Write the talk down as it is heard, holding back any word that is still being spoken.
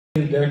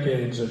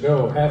decades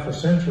ago, half a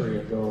century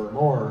ago or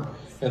more,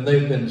 and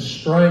they've been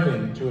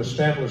striving to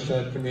establish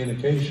that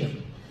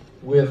communication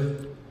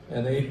with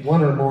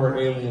one or more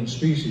alien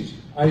species.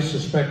 I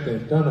suspect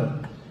they've done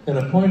it. And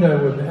a point I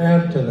would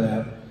add to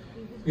that,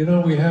 you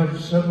know, we have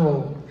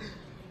several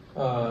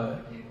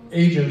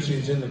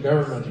agencies in the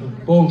government who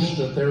boast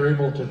that they're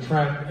able to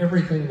track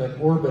everything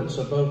that orbits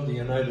above the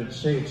United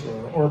States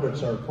or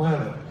orbits our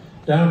planet,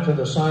 down to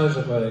the size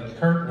of a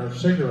carton of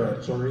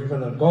cigarettes or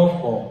even a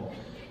golf ball.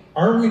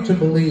 Are we to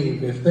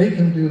believe, if they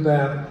can do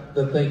that,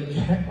 that they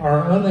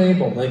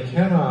they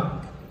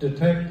cannot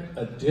detect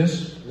a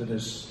disk that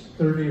is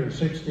 30 or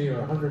 60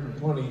 or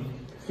 120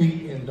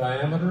 feet in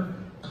diameter?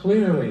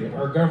 Clearly,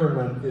 our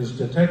government is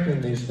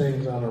detecting these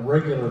things on a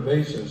regular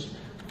basis,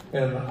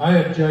 and I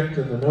object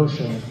to the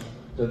notion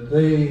that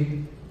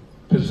they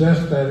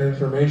possess that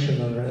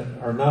information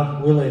and are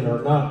not willing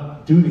or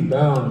not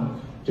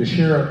duty-bound to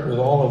share it with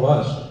all of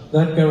us.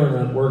 That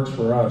government works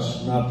for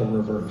us, not the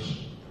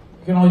reverse.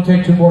 You can only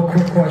take two more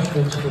quick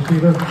questions,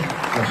 Peter.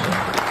 Yes, sir.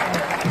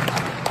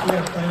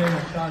 Yes, my name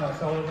is Sean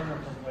O'Sullivan.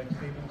 I'm from Lake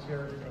Stevens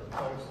here,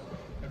 close.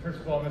 And first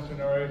of all, Mr.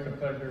 Noory, it's a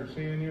pleasure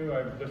seeing you.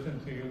 I've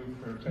listened to you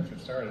since it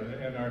started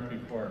and art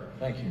before.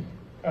 Thank you.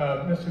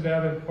 Mr.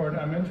 Davenport,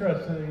 I'm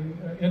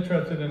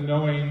interested in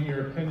knowing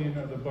your opinion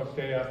of the book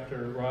Day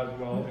After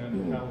Roswell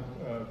and how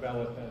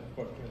valid that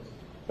book is.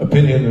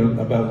 Opinion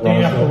about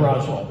Day Roswell? After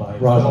Roswell, by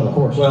Roswell, of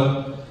course.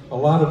 Well, a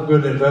lot of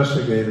good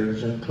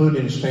investigators,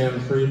 including Stan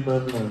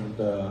Friedman and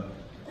a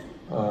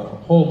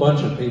whole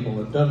bunch of people,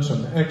 have done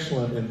some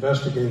excellent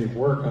investigative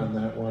work on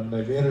that one.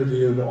 They've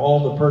interviewed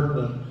all the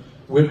pertinent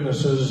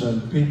witnesses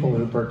and people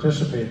who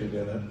participated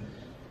in it.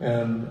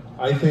 And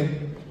I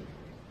think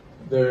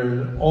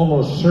there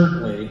almost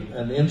certainly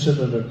an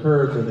incident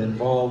occurred that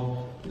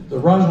involved, the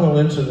Roswell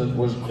incident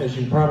was, as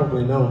you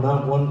probably know,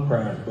 not one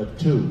craft, but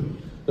two.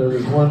 There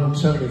was one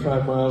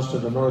 75 miles to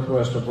the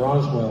northwest of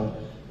Roswell.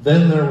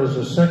 Then there was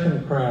a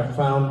second craft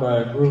found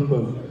by a group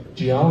of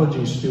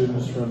geology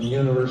students from the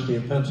University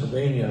of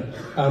Pennsylvania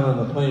out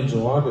on the plains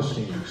of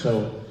Augustine.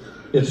 So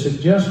it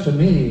suggests to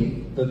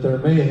me that there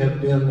may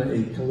have been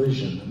a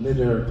collision, a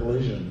mid-air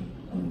collision,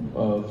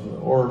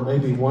 or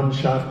maybe one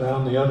shot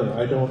down the other.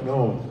 I don't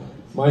know.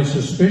 My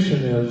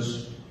suspicion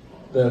is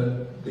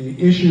that the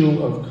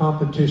issue of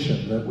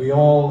competition that we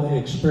all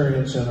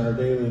experience in our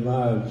daily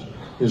lives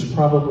is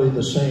probably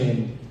the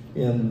same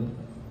in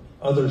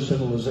other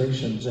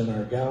civilizations in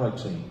our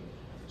galaxy.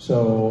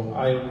 So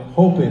I'm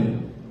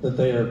hoping that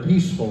they are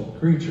peaceful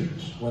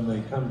creatures when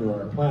they come to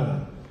our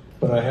planet,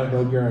 but I have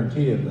no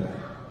guarantee of that.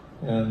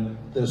 And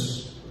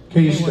this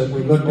case that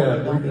we looked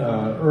at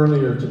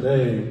earlier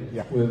today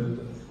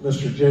with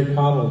Mr. Jay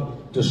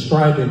Cottle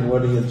describing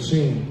what he had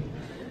seen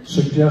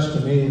suggests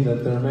to me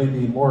that there may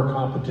be more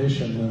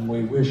competition than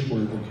we wish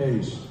were the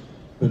case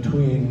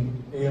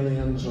between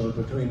aliens or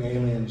between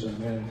aliens and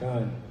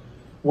mankind.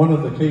 One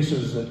of the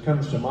cases that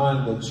comes to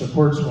mind that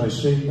supports my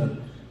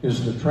statement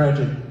is the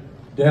tragic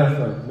death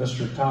of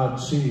Mr. Todd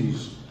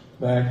Seas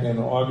back in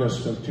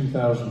August of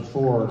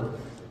 2004,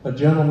 a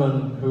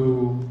gentleman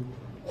who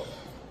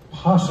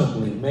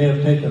possibly may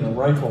have taken a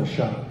rifle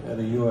shot at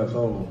a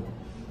UFO,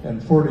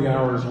 and 40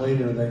 hours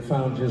later they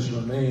found his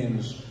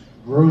remains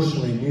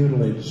grossly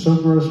mutilated, so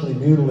grossly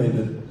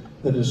mutilated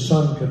that his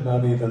son could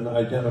not even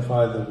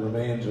identify the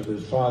remains of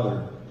his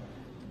father.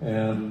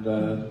 And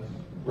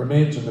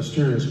remains a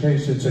mysterious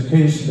case. It's a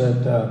case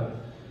that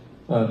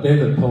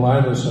David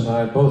Paulides and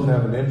I both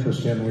have an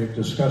interest in. We've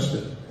discussed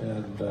it,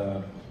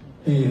 and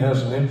he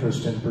has an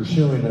interest in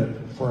pursuing it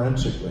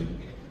forensically.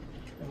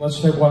 And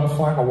let's take one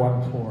final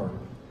one for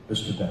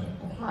Mr.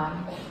 Davenport.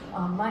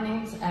 Hi, my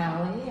name's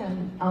Allie,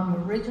 and I'm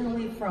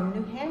originally from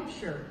New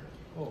Hampshire.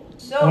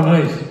 So, oh,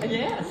 nice.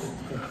 Yes.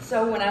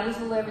 So when I was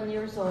 11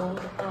 years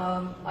old,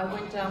 I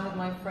went down with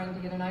my friend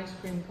to get an ice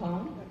cream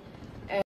cone.